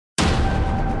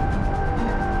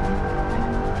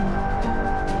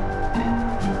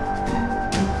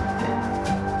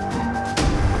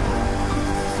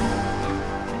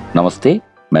नमस्ते,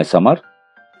 मैं summer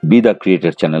be the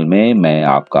creator channel में मैं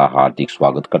आपका हार्दिक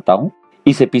स्वागत करता हूं।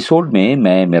 इस एपिसोड में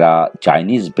मैं मेरा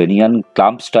Chinese banyan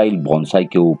clump style bonsai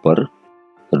के ऊपर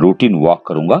रूटीन वॉक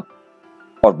करूंगा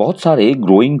और बहुत सारे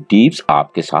ग्रोइंग टिप्स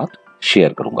आपके साथ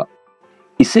शेयर करूंगा।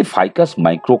 इसे फाइकस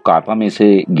माइक्रोकार्पा में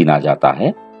से गिना जाता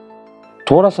है।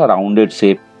 थोड़ा सा राउंडेड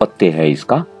से पत्ते हैं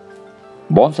इसका।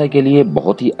 बॉन्साई के लिए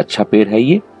बहुत ही अच्छा पेड़ है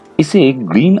ये। इसे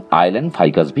ग्रीन आइलैंड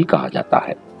फाइकस भी कहा जाता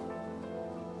है।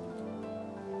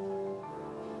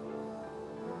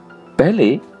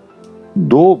 पहले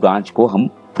दो ब्रांच को हम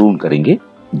प्रून करेंगे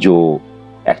जो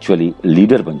एक्चुअली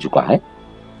लीडर बन चुका है।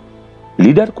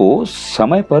 लीडर को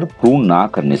समय पर प्रून ना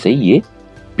करने से ये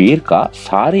पेड़ का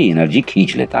सारे एनर्जी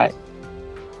खींच लेता है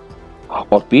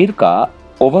और पेड़ का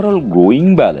ओवरऑल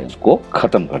ग्रोइंग बैलेंस को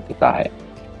खत्म कर देता है।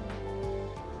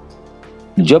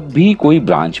 जब भी कोई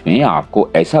ब्रांच में आपको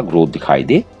ऐसा ग्रोथ दिखाई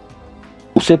दे,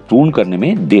 उसे प्रून करने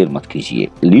में देर मत कीजिए।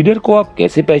 लीडर को आप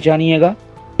कैसे पहचानिएगा?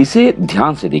 इसे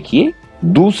ध्यान से देखिए।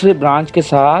 दूसरे ब्रांच के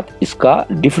साथ इसका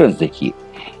डिफरेंस देखिए।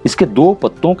 इसके दो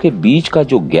पत्तों के बीच का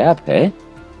जो गैप है,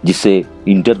 जिसे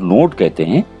इंटरनोड कहते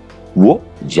हैं, वो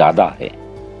ज्यादा है।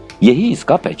 यही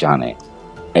इसका पहचान है।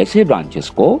 ऐसे ब्रांचेस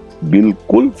को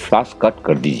बिल्कुल फ्लास कट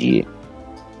कर दीजिए।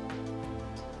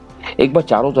 एक बार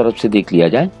चारों तरफ से देख लिया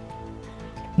जाए।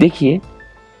 देखिए,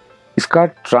 इसका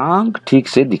ट्रंक ठीक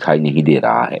से दिखाई नहीं दे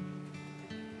रहा है।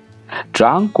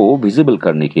 ट्रंक को विजिबल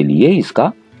करने के लिए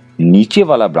इसका नीचे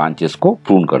वाला ब्रांचेस को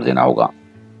प्रून कर देना होगा।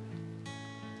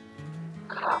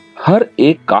 हर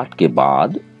एक काट के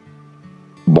बाद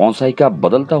बॉन्साई का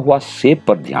बदलता हुआ शेप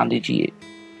पर ध्यान दीजिए।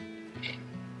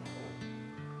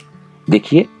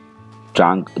 देखिए,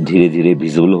 ट्रंक धीरे धीरे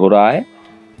विजिबल हो रहा है।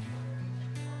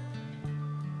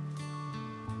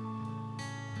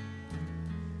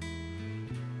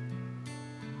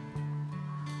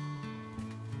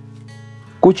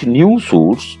 कुछ न्यू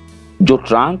शूट्स जो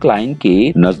ट्रंक लाइन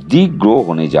के नजदीक ग्रो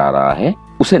होने जा रहा है,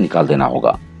 उसे निकाल देना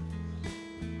होगा।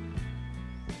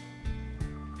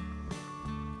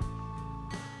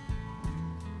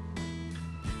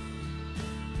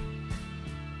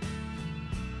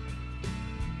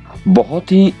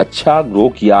 बहुत ही अच्छा ग्रो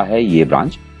किया है ये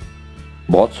ब्रांच।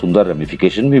 बहुत सुंदर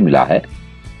रेमिफिकेशन भी मिला है,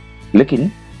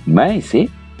 लेकिन मैं इसे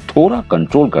थोड़ा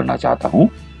कंट्रोल करना चाहता हूं।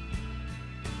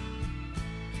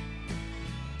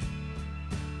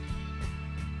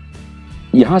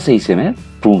 यहां से इसे मैं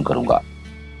प्रून करूंगा।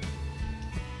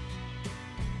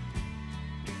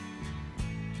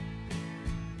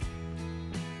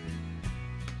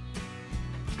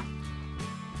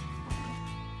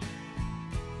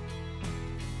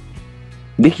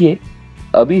 देखिए,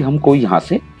 अभी हमको यहां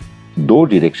से दो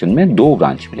डायरेक्शन में दो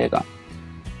ब्रांच मिलेगा।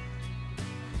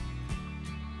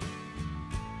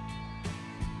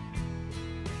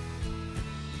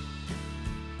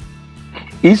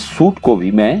 इस सूट को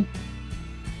भी मैं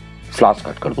फ्लास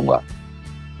कट कर दूंगा।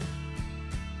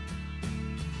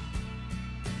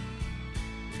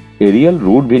 एरियल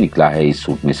रूट भी निकला है इस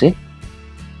सूट में से।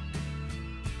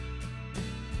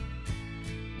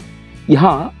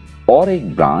 यहां और एक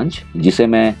ब्रांच जिसे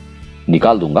मैं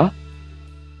निकाल दूंगा।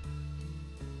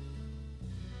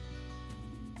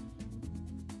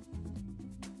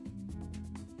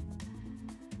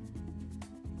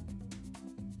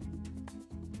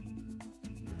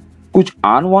 कुछ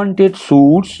अनवांटेड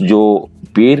सूट्स जो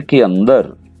पेड़ के अंदर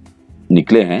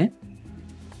निकले हैं,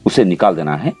 उसे निकाल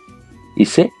देना है।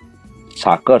 इसे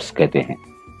साकर्स कहते हैं।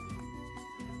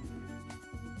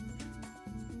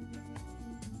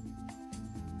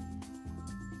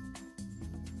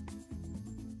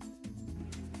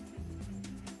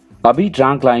 अभी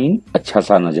ट्रंक लाइन अच्छा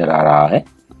सा नजर आ रहा है।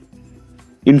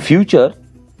 इन फ्यूचर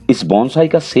इस बॉन्साई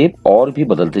का शेप और भी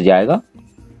बदलते जाएगा।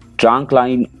 ट्रंक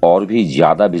लाइन और भी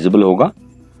ज्यादा विजिबल होगा।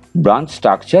 ब्रांच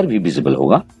स्ट्रक्चर भी विजिबल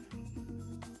होगा।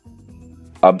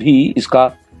 अभी इसका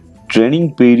ट्रेनिंग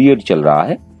पीरियड चल रहा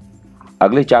है।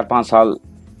 अगले 4-5 साल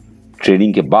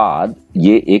ट्रेनिंग के बाद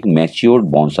ये एक मैच्योर्ड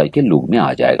बॉन्साई के लुक में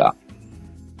आ जाएगा।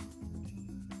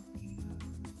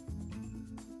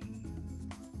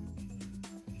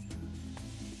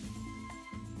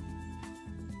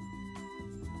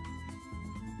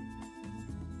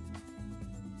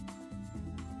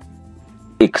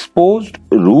 एक्सपोज्ड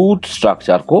रूट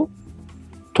स्ट्रक्चर को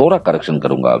थोड़ा करेक्शन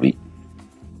करूंगा अभी।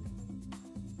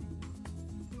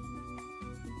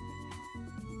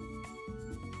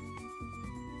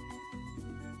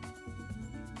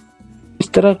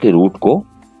 इस तरह के रूट को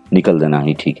निकल देना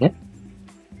ही ठीक है।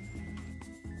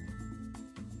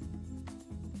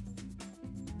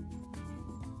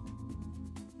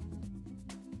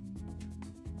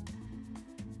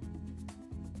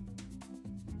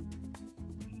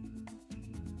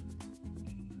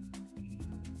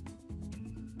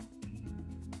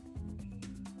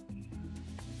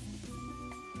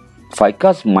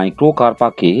 फाइकस माइक्रोकार्पा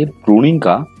के प्रूनिंग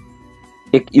का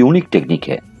एक यूनिक टेक्निक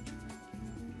है।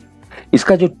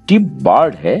 इसका जो टिप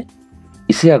बार्ड है,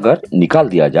 इसे अगर निकाल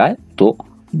दिया जाए तो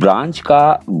ब्रांच का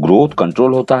ग्रोथ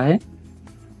कंट्रोल होता है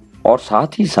और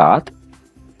साथ ही साथ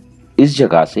इस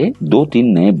जगह से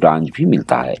 2-3 नए ब्रांच भी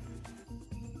मिलता है।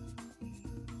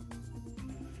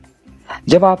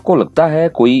 जब आपको लगता है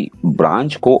कोई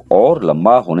ब्रांच को और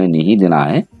लंबा होने नहीं देना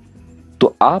है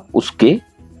तो आप उसके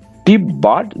टिप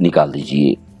बार्ड निकाल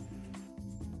दीजिए।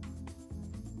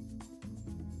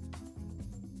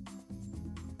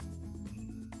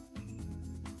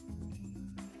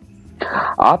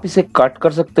 आप इसे कट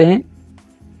कर सकते हैं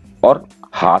और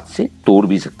हाथ से तोड़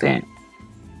भी सकते हैं।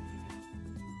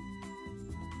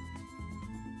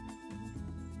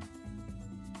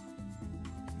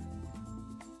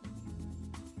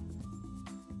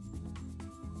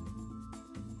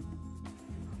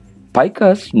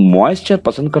 फाइकस मॉइस्चर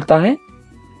पसंद करता है।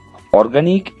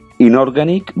 ऑर्गेनिक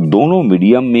इनऑर्गेनिक दोनों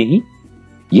मीडियम में ही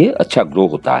ये अच्छा ग्रो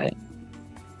होता है।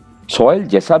 सॉइल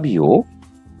जैसा भी हो,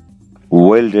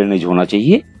 वेल ड्रेनेज होना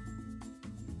चाहिए।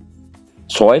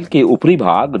 सॉइल के ऊपरी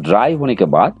भाग ड्राई होने के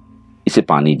बाद इसे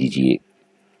पानी दीजिए।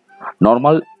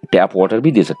 नॉर्मल टैप वाटर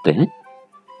भी दे सकते हैं।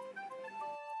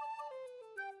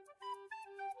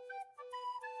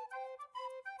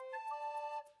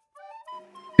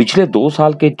 पिछले 2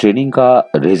 साल के ट्रेनिंग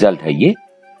का रिजल्ट है ये।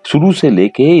 शुरू से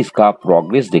लेके इसका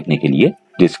प्रोग्रेस देखने के लिए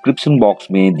डिस्क्रिप्शन बॉक्स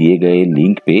में दिए गए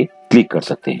लिंक पे क्लिक कर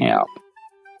सकते हैं आप।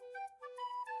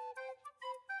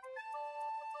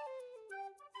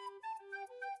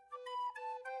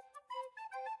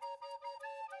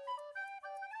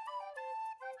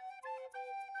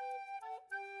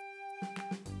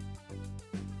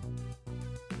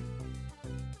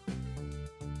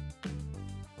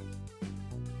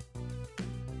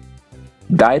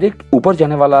 डायरेक्ट ऊपर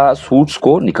जाने वाला सूट्स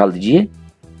को निकाल दीजिए।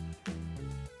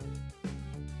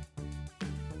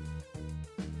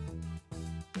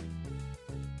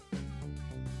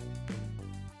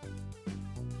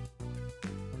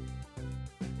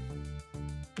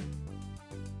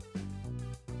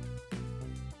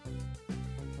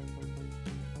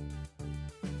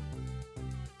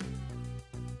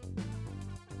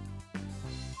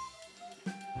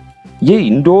 ये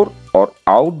इंडोर और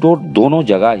आउटडोर दोनों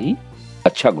जगह ही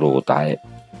अच्छा ग्रो होता है।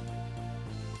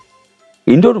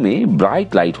 इंडोर में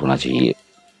ब्राइट लाइट होना चाहिए।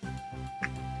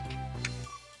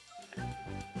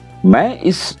 मैं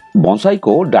इस बोनसाई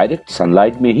को डायरेक्ट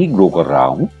सनलाइट में ही ग्रो कर रहा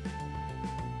हूं।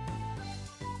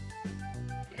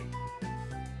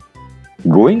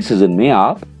 ग्रोइंग सीजन में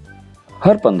आप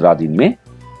हर 15 दिन में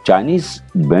चाइनीज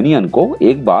बेनियन को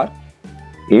एक बार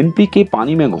एनपीके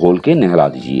पानी में घोल के नहला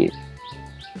दीजिए।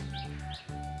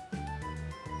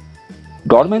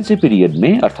 डॉर्मेंसी पीरियड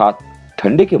में अर्थात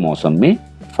ठंडे के मौसम में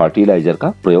फर्टिलाइजर का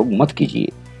प्रयोग मत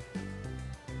कीजिए।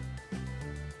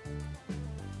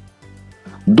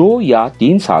 2 या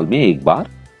 3 साल में एक बार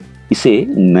इसे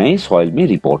नए सॉइल में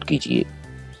रिपोर्ट कीजिए।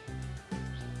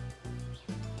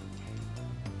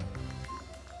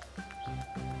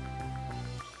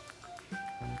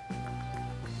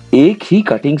 एक ही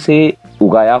कटिंग से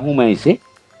उगाया हूं मैं इसे।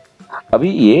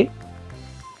 अभी ये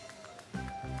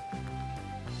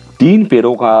 3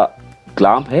 पेड़ों का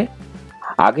क्लैंप है।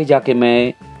 आगे जाके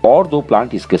मैं और 2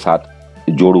 प्लांट इसके साथ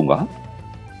जोड़ूंगा।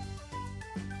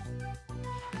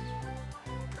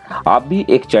 आप भी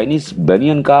एक चाइनीज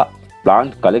बनियन का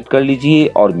प्लांट कलेक्ट कर लीजिए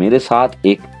और मेरे साथ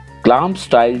एक क्लैंप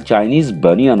स्टाइल चाइनीज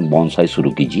बनियन बॉन्साई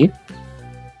शुरू कीजिए।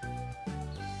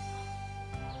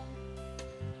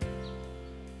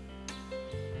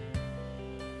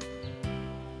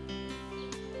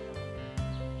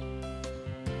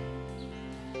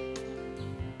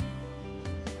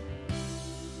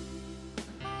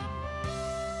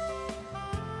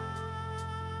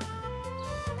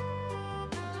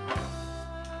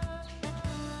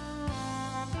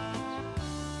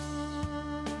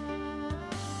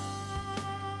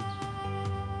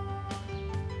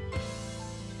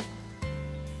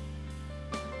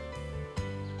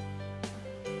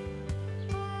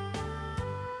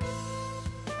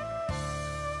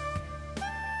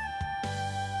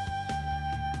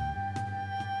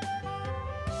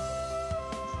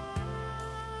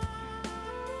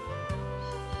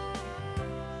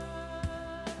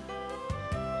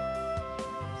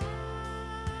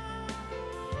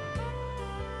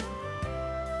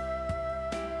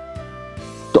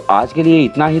 तो आज के लिए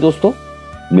इतना ही दोस्तों।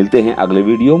 मिलते हैं अगले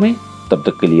वीडियो में। तब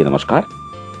तक के लिए नमस्कार।